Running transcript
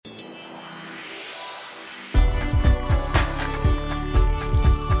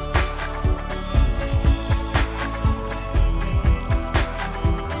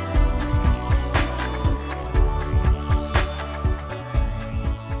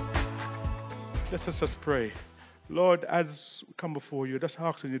Let us just pray. Lord, as we come before you, just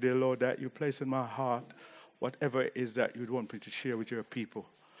asking you, dear Lord, that you place in my heart whatever it is that you'd want me to share with your people.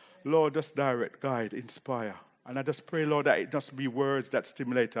 Lord, just direct, guide, inspire. And I just pray, Lord, that it doesn't be words that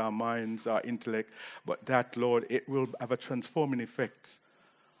stimulate our minds, our intellect, but that, Lord, it will have a transforming effect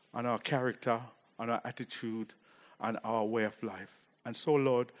on our character, on our attitude, and our way of life. And so,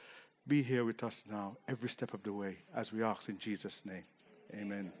 Lord, be here with us now, every step of the way, as we ask in Jesus' name.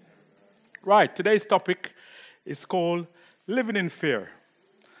 Amen. Right, today's topic is called Living in Fear.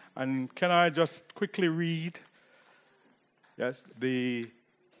 And can I just quickly read the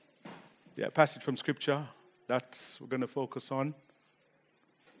passage from Scripture that we're going to focus on?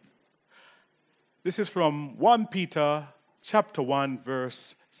 This is from 1 Peter chapter 1,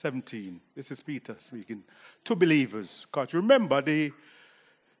 verse 17. This is Peter speaking to believers. Because remember, the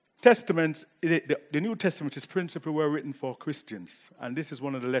New Testament is principally were written for Christians. And this is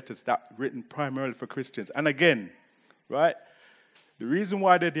one of the letters that written primarily for Christians. And again, right, the reason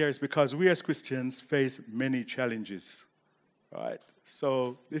why they're there is because we as Christians face many challenges. Right?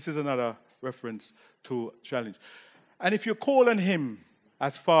 So this is another reference to challenge. And if you call on him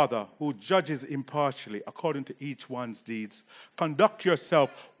as Father, who judges impartially according to each one's deeds, conduct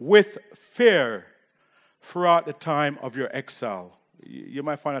yourself with fear throughout the time of your exile. You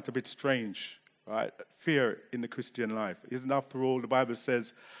might find that a bit strange, right? Fear in the Christian life. Isn't, after all, the Bible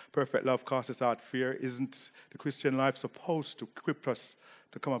says, perfect love casts out fear. Isn't the Christian life supposed to equip us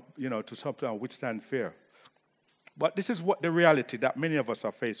to come up, to somehow withstand fear? But this is what the reality that many of us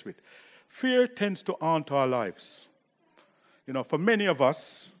are faced with. Fear tends to haunt our lives. For many of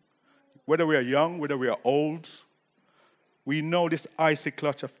us, whether we are young, whether we are old, we know this icy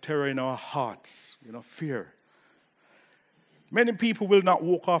clutch of terror in our hearts, fear. Many people will not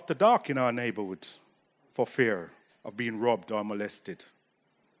walk after dark in our neighborhood for fear of being robbed or molested.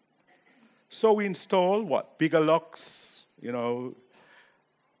 So we install bigger locks,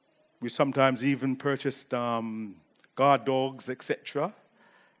 we sometimes even purchased guard dogs, etc.,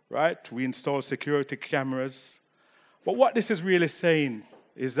 right? We install security cameras. But what this is really saying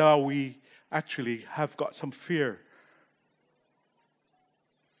is that we actually have got some fear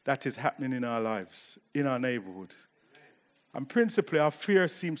that is happening in our lives, in our neighborhood. And principally, our fear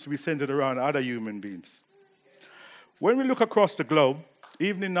seems to be centered around other human beings. When we look across the globe,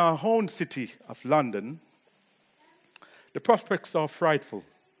 even in our own city of London, the prospects are frightful.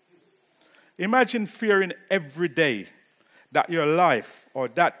 Imagine fearing every day that your life or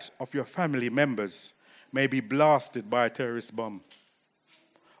that of your family members may be blasted by a terrorist bomb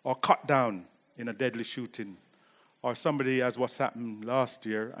or cut down in a deadly shooting, or somebody, as what's happened last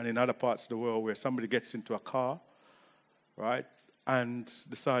year and in other parts of the world, where somebody gets into a car, right, and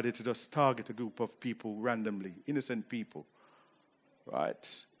decided to just target a group of people randomly, innocent people,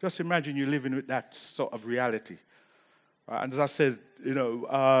 right? Just imagine you living with that sort of reality. Right? And as I said,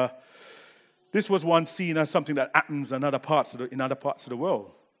 this was once seen as something that happens in other parts of the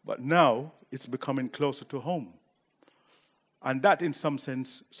world, but now it's becoming closer to home. And that, in some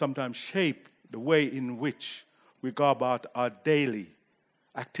sense, sometimes shape the way in which we go about our daily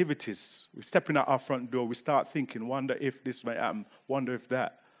activities. We step in at our front door, we start thinking, wonder if this may happen, wonder if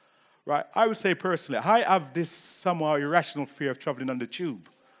that. Right? I would say personally, I have this somehow irrational fear of traveling on the tube.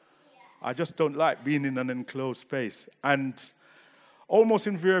 I just don't like being in an enclosed space. And almost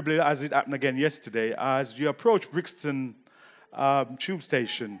invariably, as it happened again yesterday, as you approach Brixton tube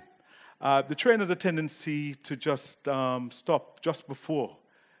station, the train has a tendency to just stop just before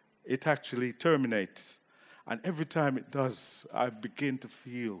it actually terminates. And every time it does, I begin to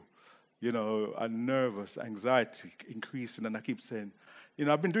feel, a nervous anxiety increasing. And I keep saying,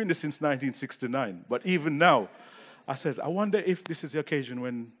 I've been doing this since 1969. But even now, I wonder if this is the occasion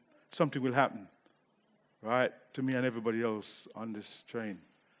when something will happen, right, to me and everybody else on this train.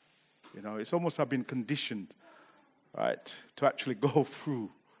 It's almost I've been conditioned, right, to actually go through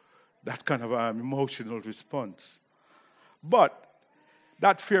that kind of emotional response. But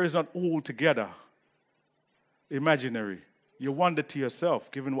that fear is not altogether imaginary. You wonder to yourself,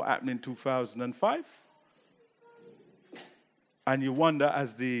 given what happened in 2005, and you wonder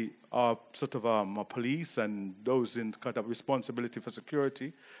as the police and those in kind of responsibility for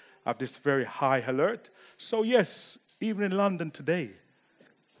security have this very high alert. So yes, even in London today,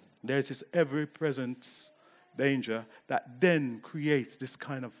 there's this ever-present danger that then creates this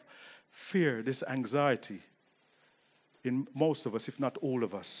kind of fear, this anxiety in most of us, if not all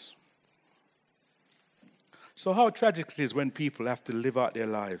of us. So how tragic it is when people have to live out their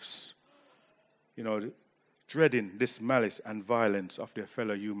lives, dreading this malice and violence of their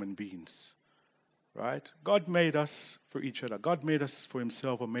fellow human beings. right? God made us for each other. God made us for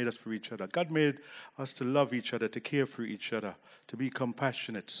himself and made us for each other. God made us to love each other, to care for each other, to be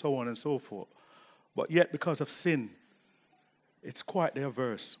compassionate, so on and so forth. But yet, because of sin, it's quite the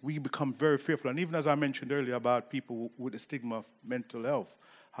averse. We become very fearful. And even as I mentioned earlier about people with the stigma of mental health,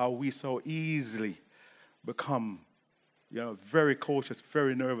 how we so easily become, very cautious,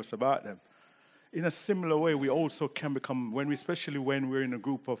 very nervous about them. In a similar way, we also can become, especially when we're in a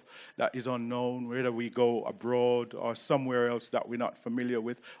group of that is unknown, whether we go abroad or somewhere else that we're not familiar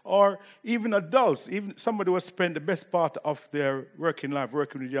with, or even adults, even somebody who has spent the best part of their working life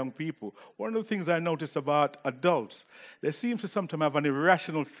working with young people. One of the things I notice about adults, they seem to sometimes have an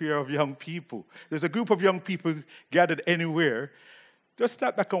irrational fear of young people. There's a group of young people gathered anywhere. Just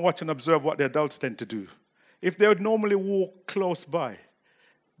step back and watch and observe what the adults tend to do. If they would normally walk close by,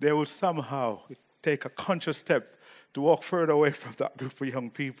 they will somehow take a conscious step to walk further away from that group of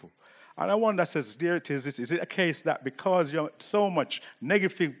young people. And I wonder, says, there it is it a case that because so much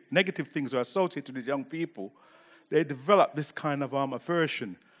negative things are associated with young people, they develop this kind of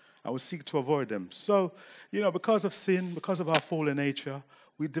aversion and will seek to avoid them. So, because of sin, because of our fallen nature,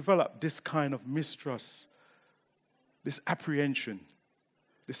 we develop this kind of mistrust, this apprehension,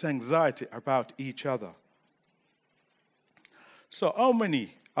 this anxiety about each other. So how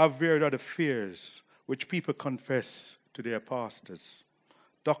many are varied other fears which people confess to their pastors,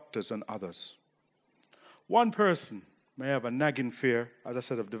 doctors, and others? One person may have a nagging fear, as I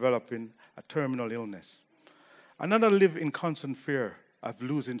said, of developing a terminal illness. Another live in constant fear of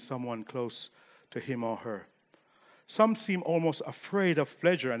losing someone close to him or her. Some seem almost afraid of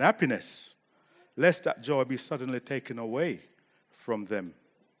pleasure and happiness, lest that joy be suddenly taken away from them.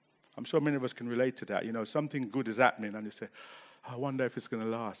 I'm sure many of us can relate to that. Something good is happening, and you say, I wonder if it's going to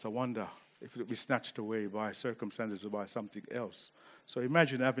last. I wonder if it'll be snatched away by circumstances or by something else. So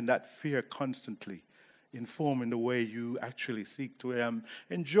imagine having that fear constantly informing the way you actually seek to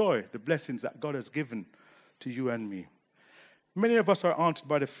enjoy the blessings that God has given to you and me. Many of us are haunted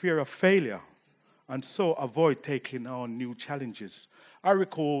by the fear of failure and so avoid taking on new challenges. I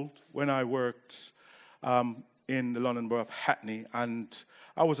recall when I worked in the London Borough of Hackney, and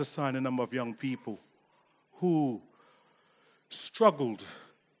I was assigned a number of young people who struggled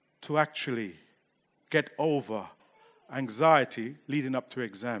to actually get over anxiety leading up to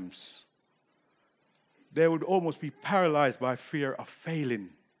exams. They would almost be paralyzed by fear of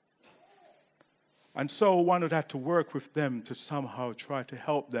failing. And so one would have to work with them to somehow try to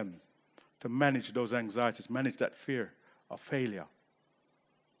help them to manage those anxieties, manage that fear of failure.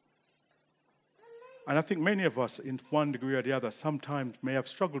 And I think many of us, in one degree or the other, sometimes may have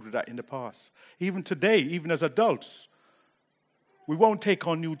struggled with that in the past. Even today, even as adults, we won't take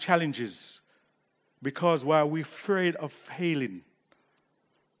on new challenges because while we're afraid of failing,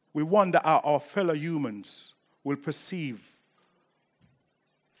 we wonder how our fellow humans will perceive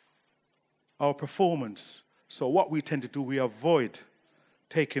our performance. So what we tend to do, we avoid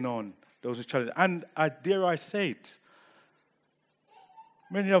taking on those challenges. And dare I say it,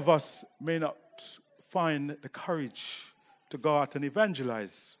 many of us may not find the courage to go out and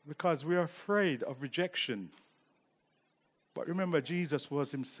evangelize because we are afraid of rejection. But remember, Jesus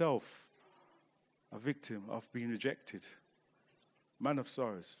was himself a victim of being rejected. Man of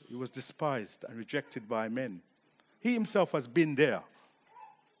sorrows. He was despised and rejected by men. He himself has been there.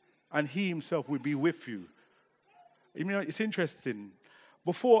 And he himself will be with you. It's interesting.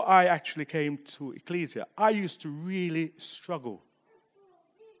 Before I actually came to ecclēsia, I used to really struggle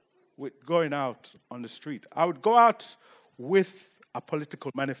with going out on the street. I would go out with a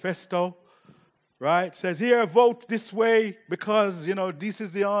political manifesto, right? Says here, vote this way because, this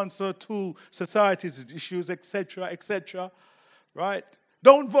is the answer to society's issues, etc., right?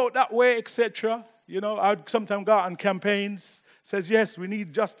 Don't vote that way, etc. I'd sometimes go out on campaigns, says, yes, we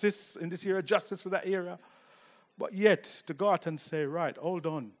need justice in this era, justice for that era. But yet, to go out and say, right, hold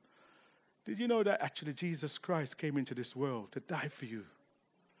on. Did you know that actually Jesus Christ came into this world to die for you?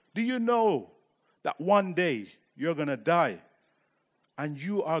 Do you know that one day you're going to die and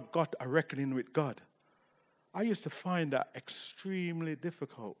you are got a reckoning with God? I used to find that extremely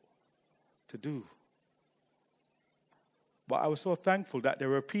difficult to do. But I was so thankful that there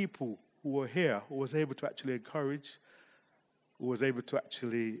were people who were here who was able to actually encourage, who was able to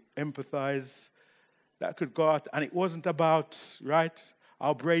actually empathize, that could go out. And it wasn't about, right,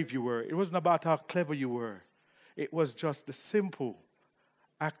 how brave you were. It wasn't about how clever you were. It was just the simple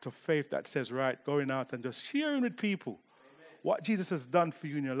act of faith that says, right, going out and just sharing with people what Jesus has done for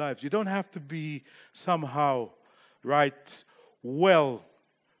you in your lives. You don't have to be somehow, right, well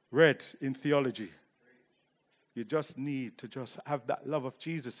read in theology. You just need to just have that love of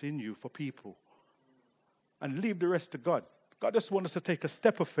Jesus in you for people and leave the rest to God. God just wants us to take a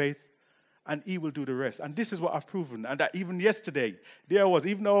step of faith, and he will do the rest. And this is what I've proven. And that even yesterday, there I was,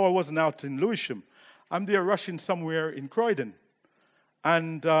 even though I wasn't out in Lewisham, I'm there rushing somewhere in Croydon.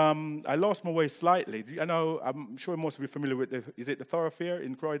 And I lost my way slightly. I know, I'm sure most of you are familiar with is it the thoroughfare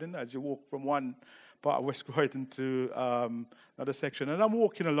in Croydon, as you walk from one part of West Croydon to another section. And I'm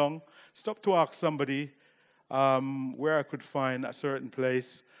walking along, stopped to ask somebody where I could find a certain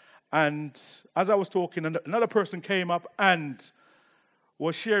place. And as I was talking, another person came up and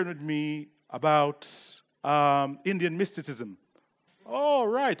was sharing with me about Indian mysticism. Oh,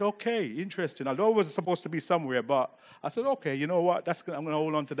 right, okay, interesting. I know it was supposed to be somewhere, but I said, okay, you know what, I'm going to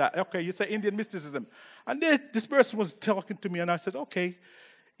hold on to that. Okay, you say Indian mysticism. And this person was talking to me, and I said, okay,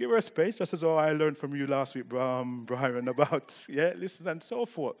 give her a space. I said, I learned from you last week, Brian, about, listen, and so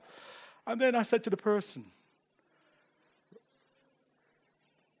forth. And then I said to the person,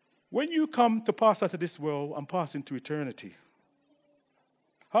 when you come to pass out of this world and pass into eternity,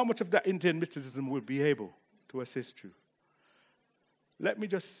 how much of that Indian mysticism will be able to assist you? Let me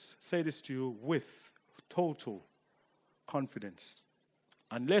just say this to you with total confidence.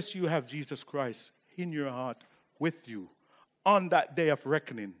 Unless you have Jesus Christ in your heart with you on that day of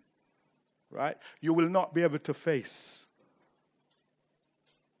reckoning, right, you will not be able to face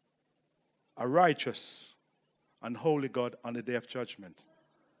a righteous and holy God on the day of judgment.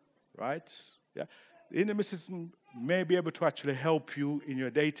 Right? Yeah. The Indian mysticism may be able to actually help you in your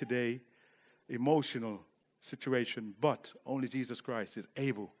day-to-day emotional situation, but only Jesus Christ is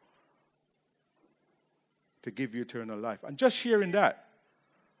able to give you eternal life. And just sharing that,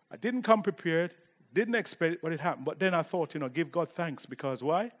 I didn't come prepared, didn't expect what had happened, but then I thought, give God thanks, because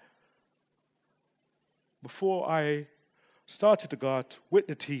why? Before I started to go out with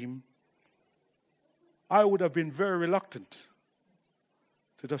the team, I would have been very reluctant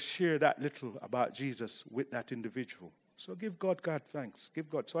to just share that little about Jesus with that individual. So give God thanks. Give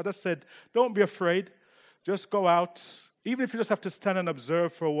God. So I just said, don't be afraid. Just go out. Even if you just have to stand and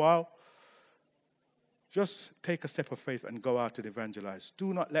observe for a while, just take a step of faith and go out and evangelize.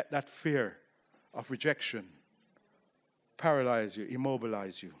 Do not let that fear of rejection paralyze you,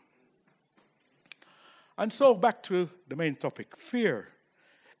 immobilize you. And so back to the main topic, fear.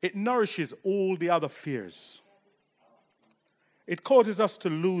 It nourishes all the other fears. It causes us to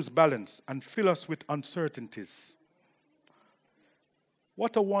lose balance and fill us with uncertainties.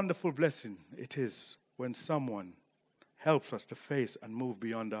 What a wonderful blessing it is when someone helps us to face and move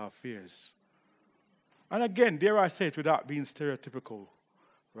beyond our fears. And again, dare I say it without being stereotypical,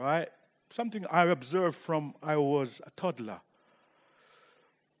 right? Something I observed from I was a toddler.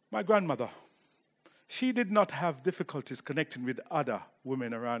 My grandmother, she did not have difficulties connecting with other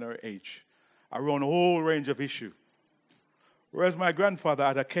women around her age, around a whole range of issues. Whereas my grandfather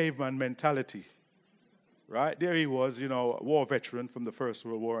had a caveman mentality, right? There he was, a war veteran from the First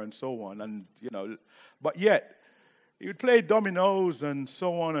World War and so on. And, but yet, he would play dominoes and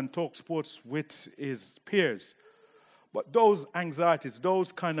so on and talk sports with his peers. But those anxieties,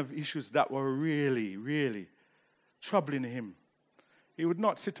 those kind of issues that were really, really troubling him, he would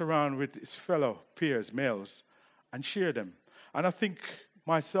not sit around with his fellow peers, males, and share them. And I think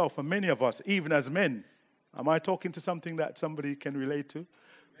myself and many of us, even as men, am I talking to something that somebody can relate to?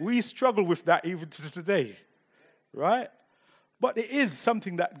 We struggle with that even to today, right? But it is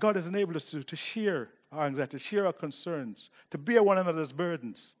something that God has enabled us to share our anxiety, to share our concerns, to bear one another's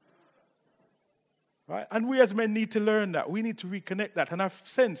burdens, right? And we as men need to learn that. We need to reconnect that. And I've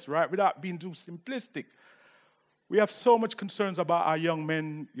sensed, right, without being too simplistic, we have so much concerns about our young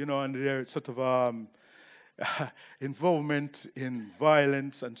men, and their sort of involvement in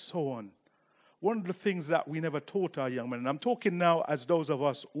violence and so on. One of the things that we never taught our young men, and I'm talking now as those of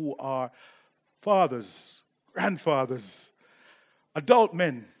us who are fathers, grandfathers, adult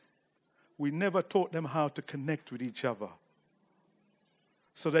men, we never taught them how to connect with each other.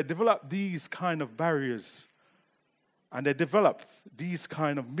 So they develop these kind of barriers, and they develop these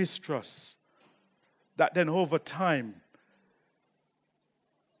kind of mistrusts that then over time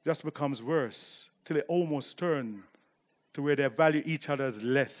just becomes worse till it almost turns to where they value each other as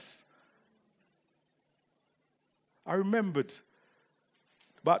less. I remembered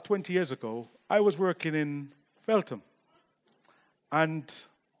about 20 years ago, I was working in Feltham. And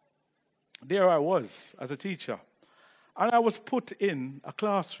there I was as a teacher. And I was put in a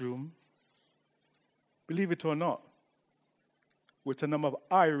classroom, believe it or not, with a number of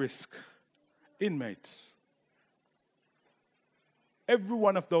high-risk inmates. Every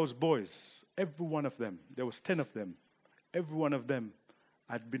one of those boys, every one of them, there was 10 of them, every one of them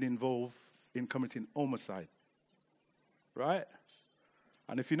had been involved in committing homicide. Right?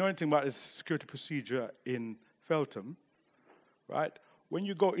 And if you know anything about the security procedure in Feltham, right, when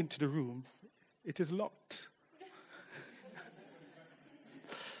you go into the room, it is locked.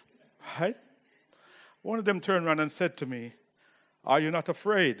 Right? One of them turned around and said to me, "Are you not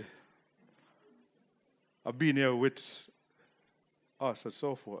afraid of being here with us and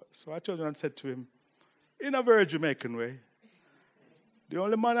so forth?" So I turned around and said to him, in a very Jamaican way, "The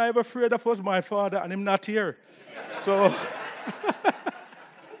only man I ever afraid of was my father, and him not here." So,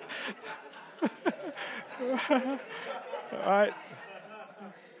 right?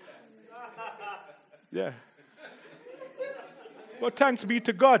 Yeah. Well, thanks be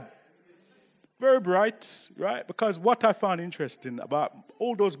to God. Very bright, right? Because what I found interesting about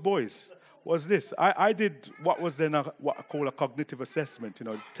all those boys was this. I did what was then what I call a cognitive assessment,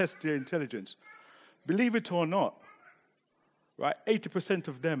 test their intelligence. Believe it or not, right, 80%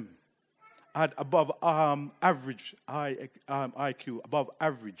 of them had above average IQ, above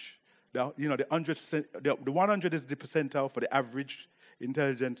average. The 100%, the 100 is the percentile for the average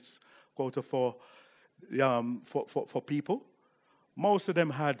intelligence quota for people. Most of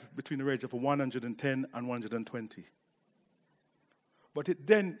them had between the range of 110 and 120. But it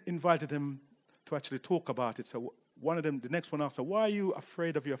then invited them to actually talk about it. So one of them, the next one asked, "Why are you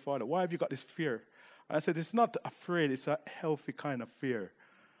afraid of your father? Why have you got this fear?" And I said, "It's not afraid, it's a healthy kind of fear."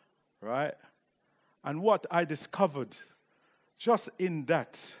 Right? And what I discovered just in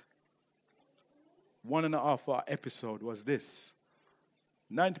that 1.5 hour episode was this.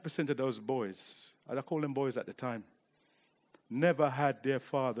 90% of those boys, and I call them boys at the time, never had their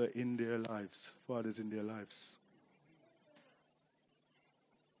fathers in their lives.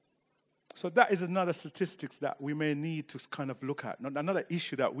 So that is another statistics that we may need to kind of look at, another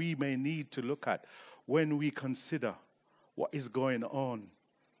issue that we may need to look at when we consider what is going on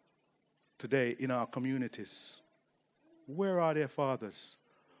today in our communities. Where are their fathers?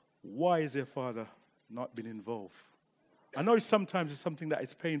 Why is their father not been involved? I know sometimes it's something that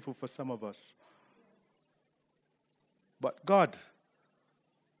is painful for some of us. But God,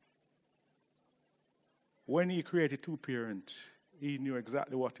 when he created two-parent, he knew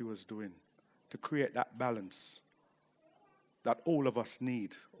exactly what he was doing to create that balance that all of us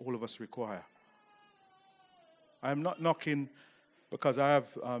need, all of us require. I'm not knocking because I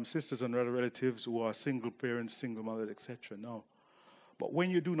have sisters and other relatives who are single parents, single mothers, etc. No. But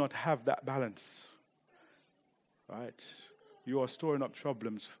when you do not have that balance, right, you are storing up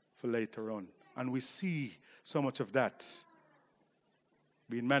problems for later on. And we see so much of that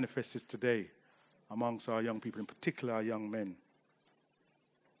being manifested today amongst our young people, in particular our young men.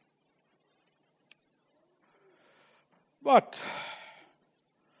 But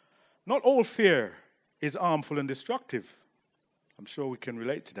not all fear is harmful and destructive. I'm sure we can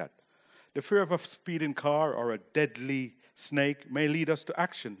relate to that. The fear of a speeding car or a deadly snake may lead us to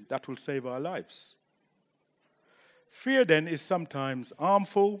action that will save our lives. Fear then is sometimes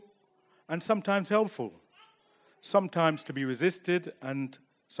harmful and sometimes helpful, sometimes to be resisted and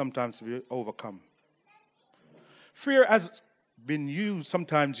sometimes to be overcome. Fear has been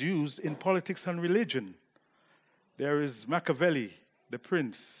sometimes used in politics and religion. There is Machiavelli, The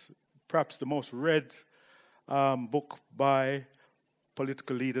Prince, perhaps the most read book by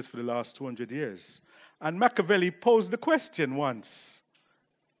political leaders for the last 200 years. And Machiavelli posed the question once.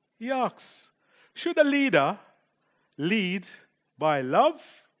 He asks, should a leader lead by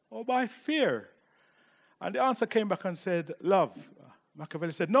love or by fear? And the answer came back and said, love.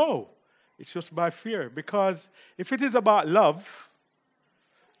 Machiavelli said, no, it's just by fear. Because if it is about love,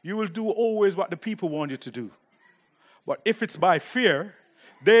 you will do always what the people want you to do. But if it's by fear,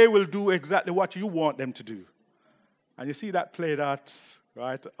 they will do exactly what you want them to do. And you see that played out,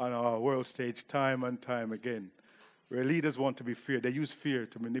 right, on our world stage time and time again, where leaders want to be feared. They use fear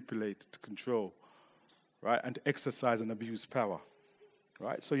to manipulate, to control, right, and to exercise and abuse power,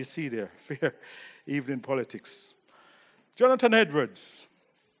 right? So you see there, fear, even in politics. Jonathan Edwards,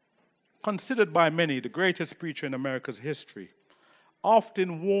 considered by many the greatest preacher in America's history,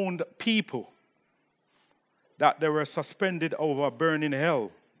 often warned people that they were suspended over a burning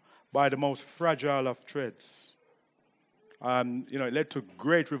hell by the most fragile of threads. It led to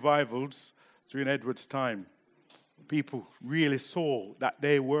great revivals during Edwards' time. People really saw that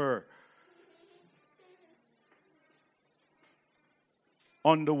they were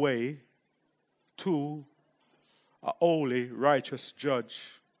on the way to a holy, righteous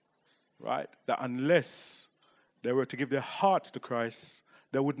judge, right? That unless they were to give their hearts to Christ,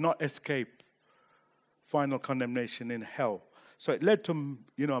 they would not escape final condemnation in hell. So it led to,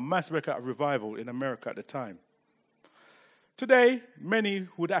 a mass breakout of revival in America at the time. Today, many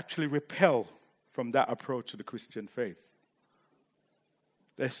would actually repel from that approach to the Christian faith.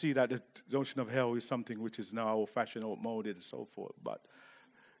 They see that the notion of hell is something which is now old-fashioned, outmoded, and so forth. But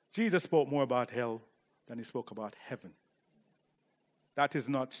Jesus spoke more about hell than he spoke about heaven. That is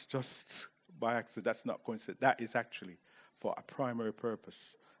not just by accident. That's not coincidence. That is actually for a primary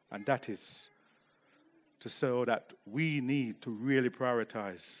purpose. And that is to show that we need to really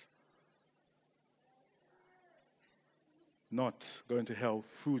prioritize not going to hell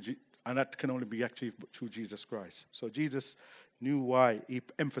and that can only be achieved through Jesus Christ. So Jesus knew why he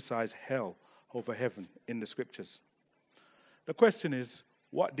emphasized hell over heaven in the scriptures. The question is,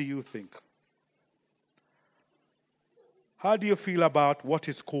 what do you think? How do you feel about what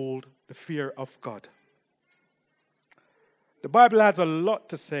is called the fear of God? The Bible has a lot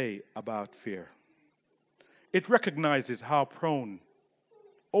to say about fear. It recognizes how prone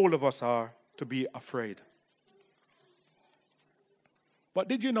all of us are to be afraid. But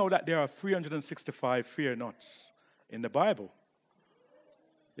did you know that there are 365 fear nots in the Bible?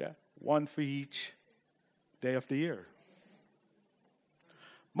 Yeah, one for each day of the year.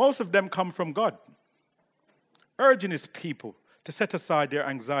 Most of them come from God, urging his people to set aside their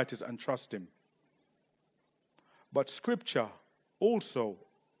anxieties and trust him. But Scripture also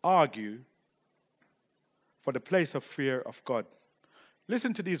argue for the place of fear of God.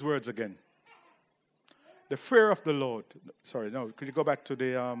 Listen to these words again. The fear of the Lord. Could you go back to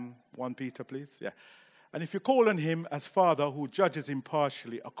the 1 Peter, please? Yeah. And if you call on him as Father who judges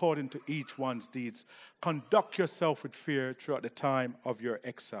impartially according to each one's deeds, conduct yourself with fear throughout the time of your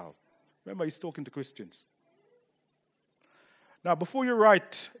exile. Remember, he's talking to Christians. Now, before you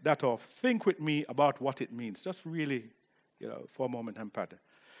write that off, think with me about what it means. Just really, for a moment, Hampada.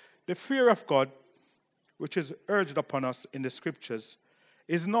 The fear of God, which is urged upon us in the scriptures,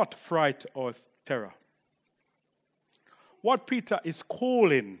 is not fright or terror. What Peter is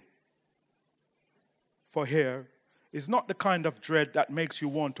calling for here is not the kind of dread that makes you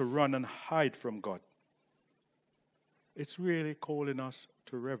want to run and hide from God. It's really calling us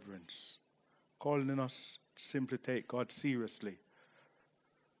to reverence, calling us to simply take God seriously.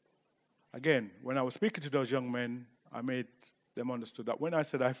 Again, when I was speaking to those young men, I made them understand that when I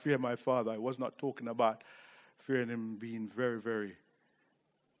said I fear my Father, I was not talking about fearing him being very, very,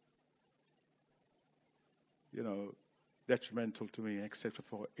 detrimental to me, except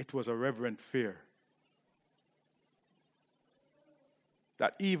for it was a reverent fear.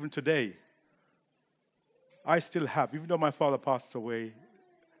 That even today, I still have, even though my father passed away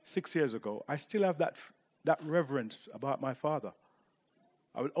 6 years ago, I still have that reverence about my father.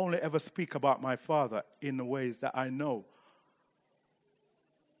 I will only ever speak about my father in the ways that I know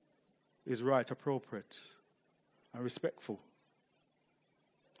is right, appropriate, and respectful.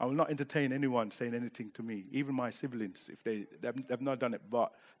 I will not entertain anyone saying anything to me, even my siblings, if they've not done it,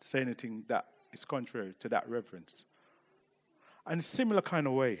 but to say anything that is contrary to that reverence. And a similar kind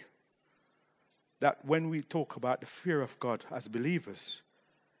of way, that when we talk about the fear of God as believers,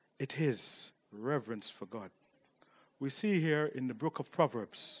 it is reverence for God. We see here in the book of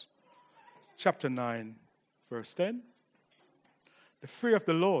Proverbs, chapter 9, verse 10, the fear of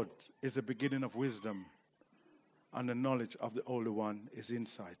the Lord is the beginning of wisdom, and the knowledge of the Holy One is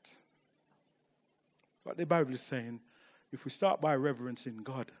insight. What the Bible is saying, if we start by reverencing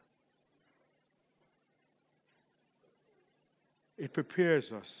God, it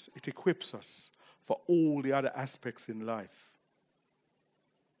prepares us, it equips us for all the other aspects in life.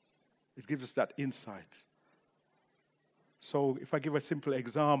 It gives us that insight. So if I give a simple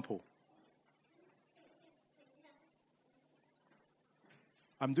example,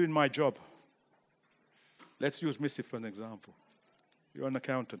 I'm doing my job. Let's use Missy for an example. You're an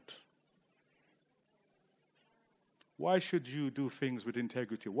accountant. Why should you do things with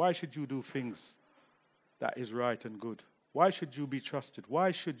integrity? Why should you do things that is right and good? Why should you be trusted? Why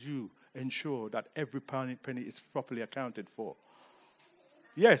should you ensure that every penny is properly accounted for?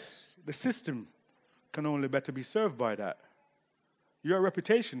 Yes, the system can only better be served by that. Your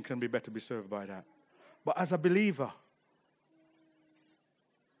reputation can be better be served by that. But as a believer,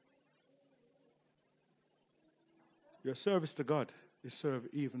 your service to God is served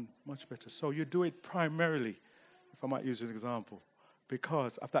even much better. So you do it primarily, if I might use an example,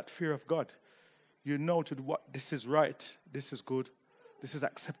 because of that fear of God. You know to what this is right, this is good, this is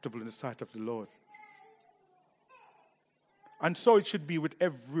acceptable in the sight of the Lord. And so it should be with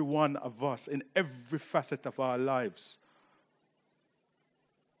every one of us in every facet of our lives.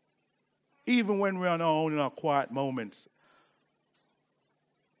 Even when we're on our own in our quiet moments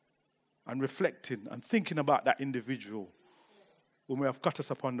and reflecting and thinking about that individual who may have cut us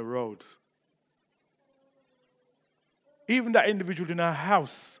upon the road. Even that individual in our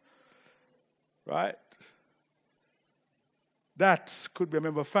house, right? that could be a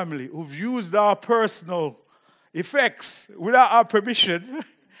member of family who've used our personal effects without our permission,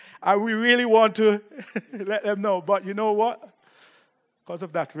 and we really want to let them know. But you know what? Because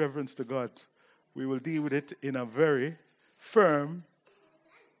of that reverence to God, we will deal with it in a very firm,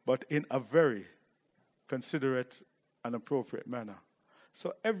 but in a very considerate and appropriate manner.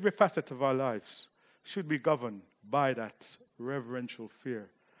 So every facet of our lives should be governed by that reverential fear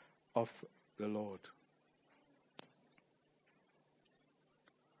of the Lord.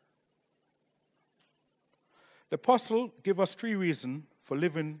 The apostle gives us 3 reasons for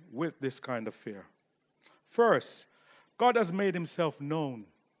living with this kind of fear. First, God has made himself known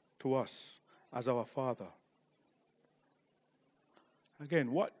to us as our Father. Again,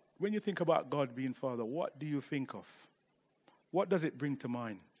 when you think about God being Father, what do you think of? What does it bring to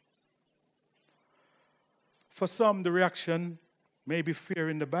mind? For some, the reaction may be fear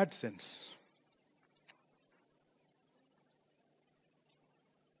in the bad sense.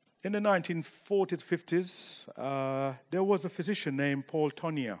 In the 1940s, 50s, there was a physician named Paul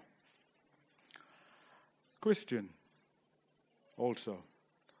Tonia, Christian also,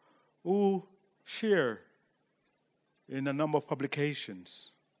 who shared in a number of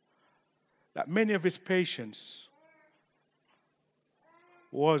publications that many of his patients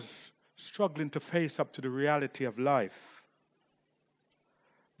was struggling to face up to the reality of life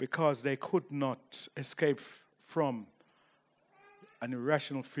because they could not escape from an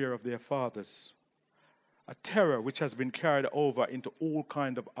irrational fear of their fathers, a terror which has been carried over into all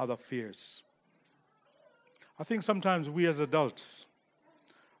kinds of other fears. I think sometimes we as adults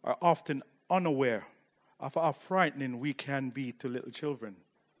are often unaware of how frightening we can be to little children.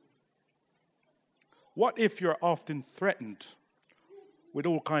 What if you're often threatened with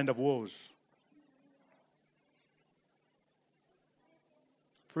all kinds of woes?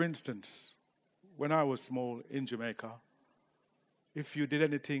 For instance, when I was small in Jamaica, if you did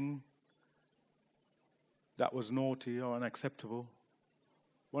anything that was naughty or unacceptable,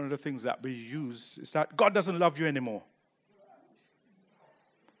 one of the things that we use is that God doesn't love you anymore.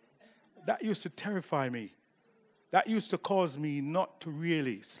 That used to terrify me. That used to cause me not to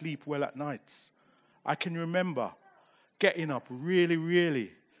really sleep well at nights. I can remember getting up really,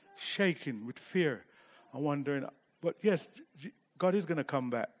 really shaking with fear and wondering, but yes, God is going to come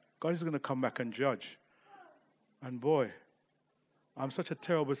back. God is going to come back and judge. And boy, I'm such a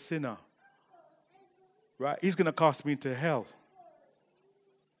terrible sinner, right? He's going to cast me into hell.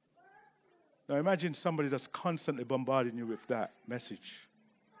 Now imagine somebody that's constantly bombarding you with that message,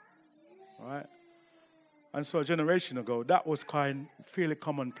 right? And so a generation ago, that was fairly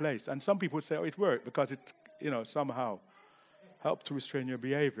commonplace. And some people would say, oh, it worked because it, somehow helped to restrain your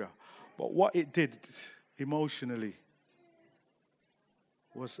behavior. But what it did emotionally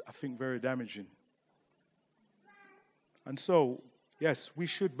was, I think, very damaging. And so, yes, we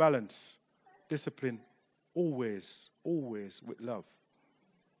should balance discipline always with love.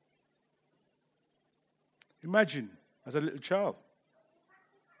 Imagine, as a little child,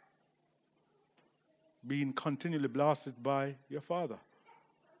 being continually blasted by your father,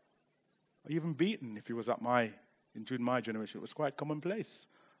 or even beaten. If he was during my generation, it was quite commonplace.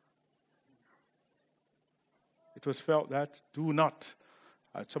 It was felt that do not,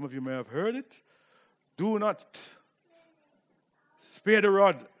 some of you may have heard it, do not spare the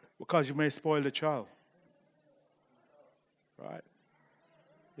rod because you may spoil the child. Right?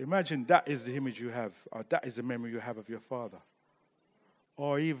 Imagine that is the image you have, or that is the memory you have of your father.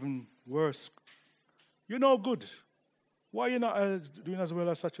 Or even worse, you're no good. Why are you not doing as well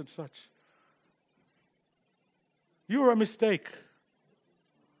as such and such? You were a mistake.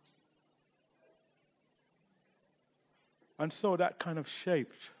 And so that kind of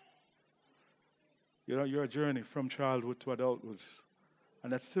shaped, your journey from childhood to adulthood.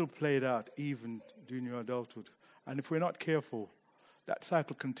 And that still played out even during your adulthood. And if we're not careful, that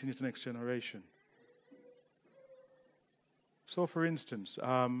cycle continues to the next generation. So, for instance,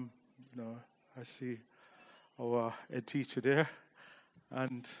 I see our ed teacher there.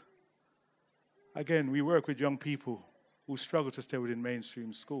 And again, we work with young people who struggle to stay within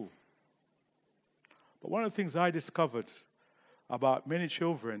mainstream school. But one of the things I discovered about many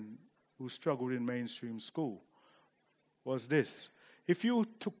children who struggled in mainstream school was this. If you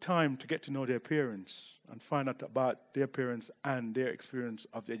took time to get to know their parents and find out about their parents and their experience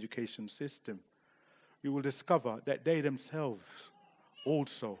of the education system, you will discover that they themselves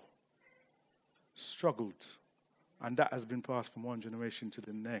also struggled. And that has been passed from one generation to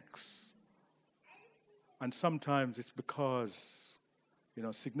the next. And sometimes it's because,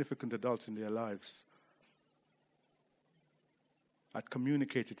 significant adults in their lives had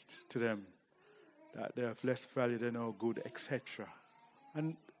communicated to them that they have less value, they're no good, etc.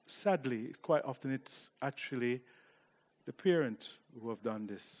 And sadly, quite often it's actually the parent who have done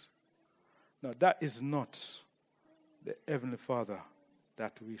this. Now, that is not the Heavenly Father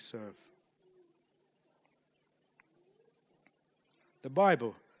that we serve. The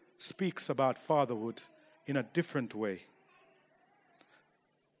Bible speaks about fatherhood in a different way.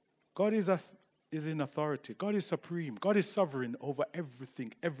 God is in authority. God is supreme. God is sovereign over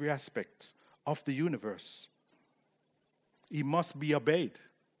everything, every aspect of the universe. He must be obeyed.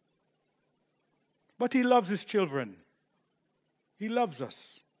 But he loves his children. He loves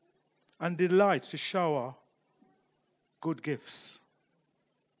us and delights to shower good gifts.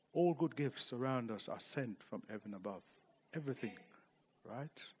 All good gifts around us are sent from heaven above. Everything.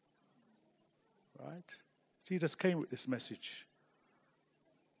 Right? Right? Jesus came with this message.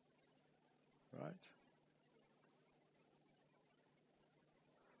 Right?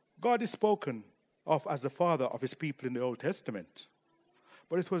 God is spoken of as the father of his people in the Old Testament.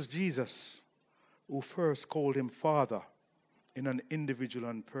 But it was Jesus who first called him Father in an individual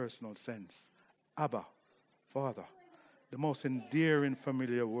and personal sense. Abba, Father. The most endearing,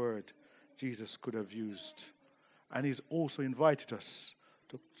 familiar word Jesus could have used. And he's also invited us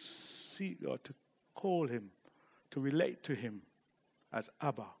to see or to call him, to relate to him as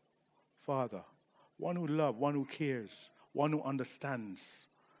Abba, Father. One who loves, one who cares, one who understands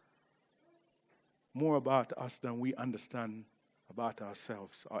more about us than we understand about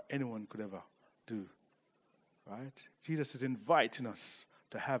ourselves or anyone could ever do. Right? Jesus is inviting us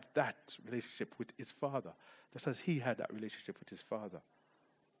to have that relationship with his Father, just as he had that relationship with his Father.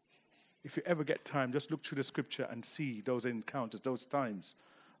 If you ever get time, just look through the scripture and see those encounters, those times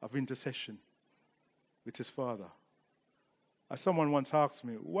of intercession with his Father. As someone once asked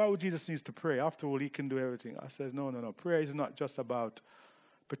me, why would Jesus need to pray? After all, he can do everything. I said, no. Prayer is not just about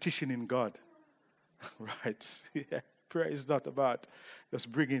petitioning God. Right? Yeah. Prayer is not about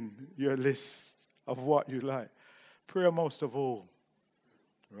just bringing your list of what you like. Prayer, most of all,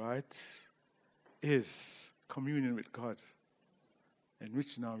 right, is communion with God,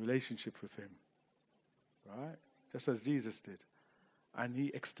 enriching our relationship with him, right? Just as Jesus did. And he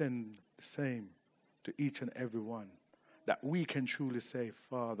extended the same to each and every one, that we can truly say,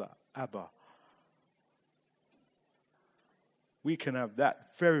 Father, Abba. We can have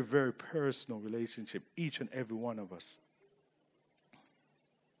that very, very personal relationship, each and every one of us.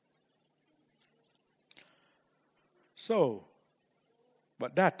 So,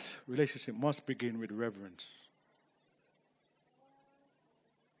 but that relationship must begin with reverence.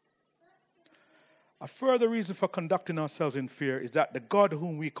 A further reason for conducting ourselves in fear is that the God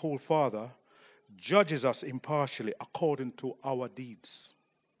whom we call Father judges us impartially according to our deeds.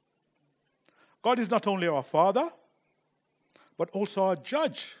 God is not only our Father, but also our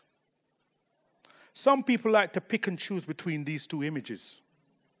judge. Some people like to pick and choose between these two images,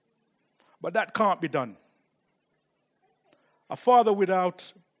 but that can't be done. A father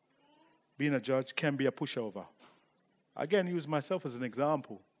without being a judge can be a pushover. Again, use myself as an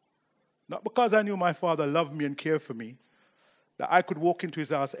example. Not because I knew my father loved me and cared for me, that I could walk into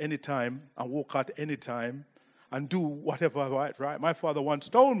his house anytime and walk out anytime and do whatever, right? My father once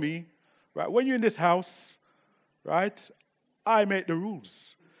told me, right, when you're in this house, right, I make the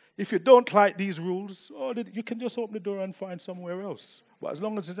rules. If you don't like these rules, you can just open the door and find somewhere else. But as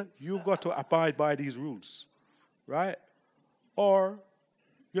long as you've got to abide by these rules, right? Or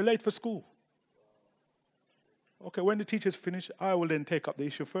you're late for school. Okay, when the teacher's finished, I will then take up the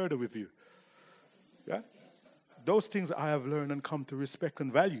issue further with you. Yeah? Those things I have learned and come to respect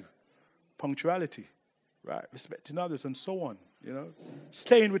and value. Punctuality, right? Respecting others and so on,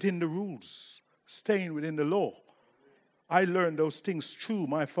 Staying within the rules, staying within the law. I learned those things through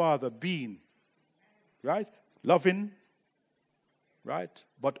my father being, right? Loving, right?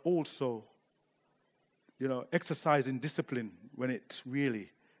 But also, exercising discipline when it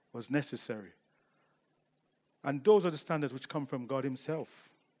really was necessary. And those are the standards which come from God himself.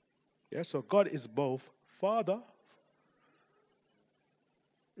 Yeah, so God is both Father,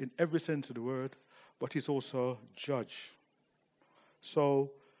 in every sense of the word, but he's also judge.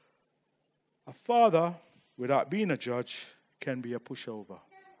 So, a father without being a judge can be a pushover.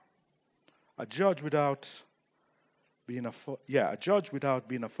 A judge without being a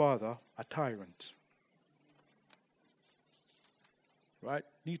father, a tyrant. Right?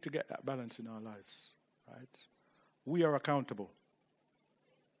 Need to get that balance in our lives. Right? We are accountable.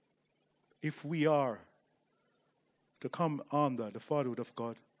 If we are to come under the fatherhood of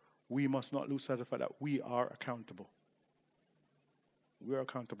God, we must not lose sight of the fact that we are accountable. We are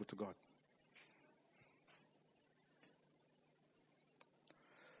accountable to God.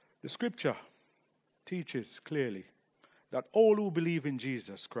 The scripture teaches clearly that all who believe in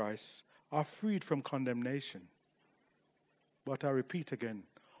Jesus Christ are freed from condemnation. But I repeat again,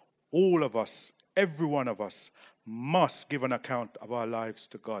 all of us, every one of us, must give an account of our lives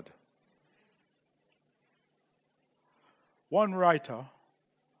to God. One writer,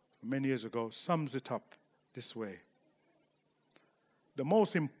 many years ago, sums it up this way. The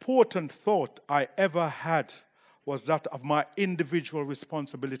most important thought I ever had was that of my individual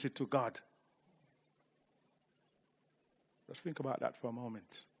responsibility to God. Let's think about that for a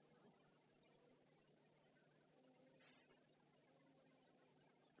moment.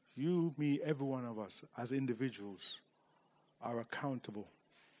 You, me, every one of us, as individuals, are accountable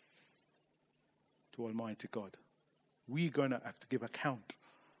to Almighty God. We're going to have to give account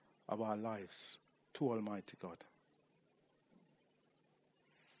of our lives to Almighty God.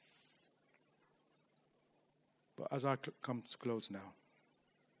 But as I come to close now,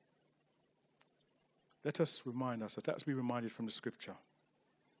 let us be reminded from the scripture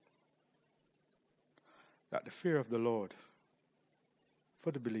that the fear of the Lord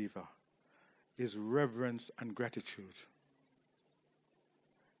for the believer is reverence and gratitude.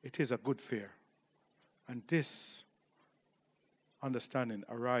 It is a good fear. And this understanding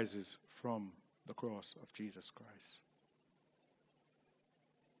arises from the cross of Jesus Christ.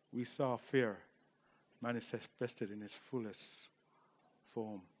 We saw fear manifested in its fullest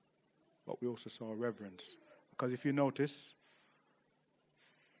form, but we also saw reverence. Because if you notice,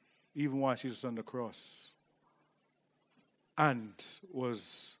 even while Jesus was on the cross and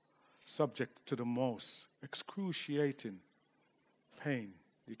was subject to the most excruciating pain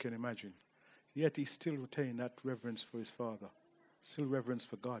you can imagine, yet he still retained that reverence for his Father, still reverence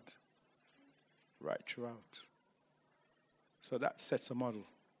for God, right throughout. So that sets a model,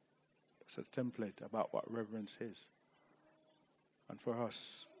 sets a template about what reverence is. And for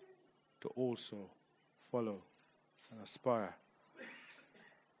us to also follow and aspire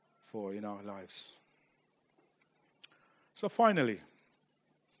for in our lives. So finally,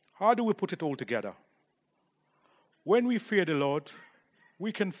 how do we put it all together? When we fear the Lord,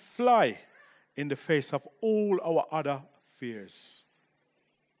 we can fly in the face of all our other fears.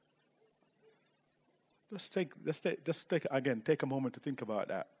 Take a moment to think about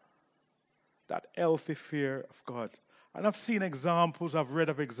that. That healthy fear of God. And I've seen examples, I've read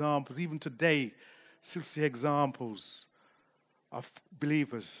of examples, even today, still see examples of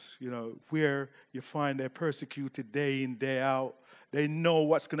believers, where you find they're persecuted day in, day out. They know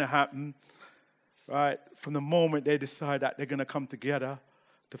what's going to happen, right? From the moment they decide that they're going to come together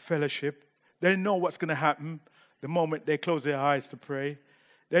to fellowship, they know what's going to happen the moment they close their eyes to pray.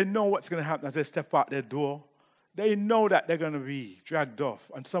 They know what's going to happen as they step out their door. They know that they're going to be dragged off,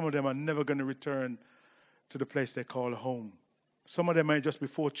 and some of them are never going to return to the place they call home. Some of them may just be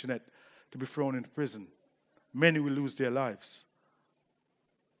fortunate to be thrown into prison. Many will lose their lives.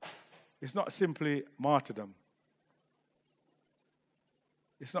 It's not simply martyrdom.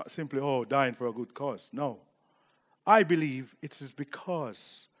 It's not simply, dying for a good cause. No. I believe it is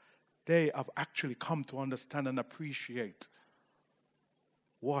because they have actually come to understand and appreciate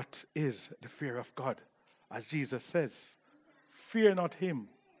what is the fear of God. As Jesus says, fear not him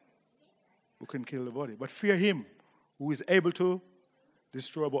who can kill the body, but fear him who is able to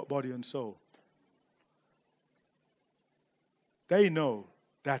destroy both body and soul. They know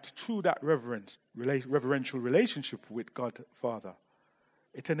that through that reverential relationship with God Father,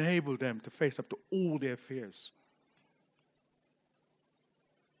 it enabled them to face up to all their fears.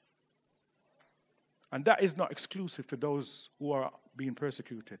 And that is not exclusive to those who are being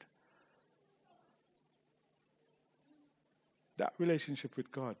persecuted. That relationship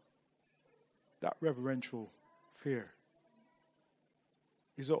with God, that reverential fear,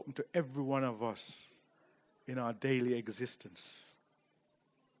 is open to every one of us in our daily existence.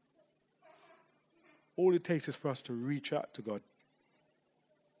 All it takes is for us to reach out to God.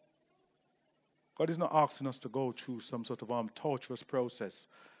 God is not asking us to go through some sort of torturous process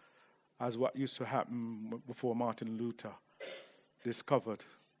as what used to happen before Martin Luther discovered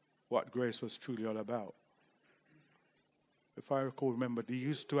what grace was truly all about. If I remember, they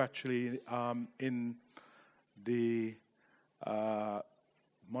used to actually, in the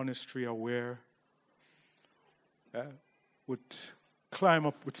monastery or where, would climb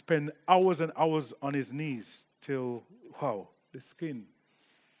up, would spend hours and hours on his knees till, the skin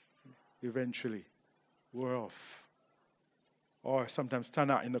eventually wore off. Or sometimes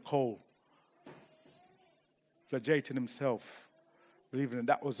stand out in the cold, flagellating himself, believing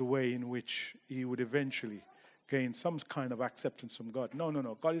that was the way in which he would eventually gain some kind of acceptance from God. No.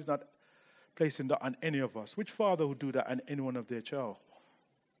 God is not placing that on any of us. Which father would do that on any one of their child?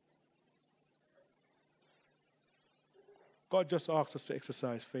 God just asks us to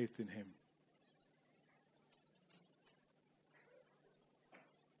exercise faith in him.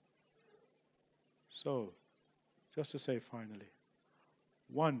 So, just to say finally,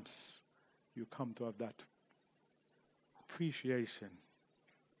 once you come to have that appreciation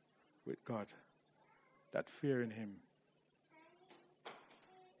with God, that fear in him,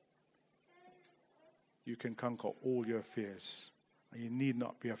 you can conquer all your fears. And you need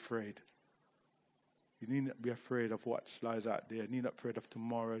not be afraid. You need not be afraid of what lies out there. You need not be afraid of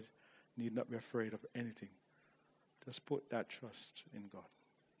tomorrow. You need not be afraid of anything. Just put that trust in God.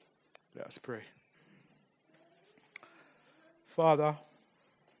 Let us pray. Father,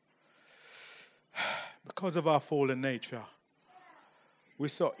 because of our fallen nature, we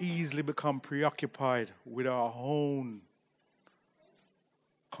so easily become preoccupied with our own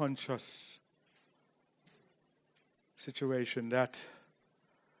conscious situation that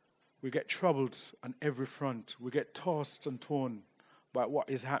we get troubled on every front. We get tossed and torn by what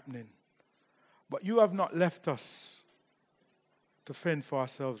is happening. But you have not left us to fend for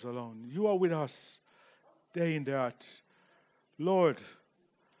ourselves alone. You are with us day in, day out. Lord,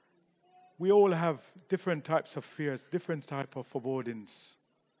 we all have different types of fears, different type of forebodings,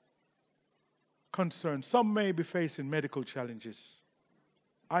 concerns. Some may be facing medical challenges.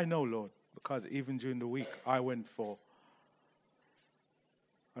 I know, Lord, because even during the week I went for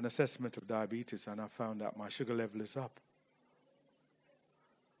an assessment of diabetes and I found out my sugar level is up.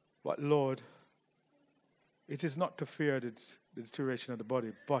 But Lord, it is not to fear the deterioration of the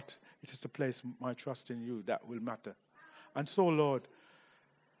body, but it is to place my trust in you that will matter. And so, Lord,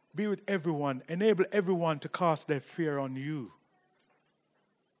 be with everyone. Enable everyone to cast their fear on you.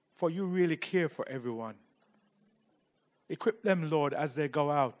 For you really care for everyone. Equip them, Lord, as they go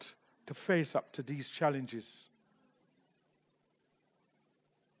out to face up to these challenges.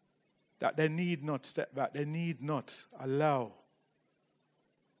 That they need not step back. They need not allow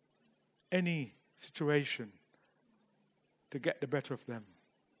any situation to get the better of them.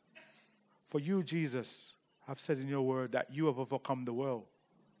 For you, Jesus, have said in your word that you have overcome the world.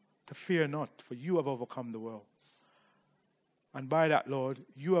 To fear not, for you have overcome the world. And by that, Lord,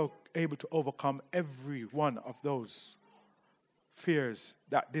 you are able to overcome every one of those fears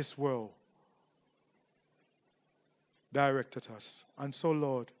that this world directed us. And so,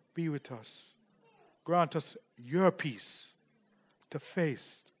 Lord, be with us. Grant us your peace to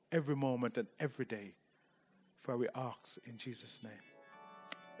face every moment and every day. For we ask in Jesus'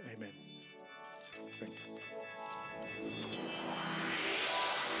 name. Amen. Thank you.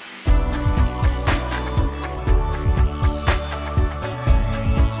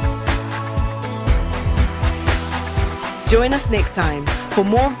 Join us next time for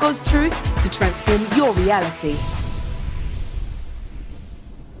more of God's truth to transform your reality.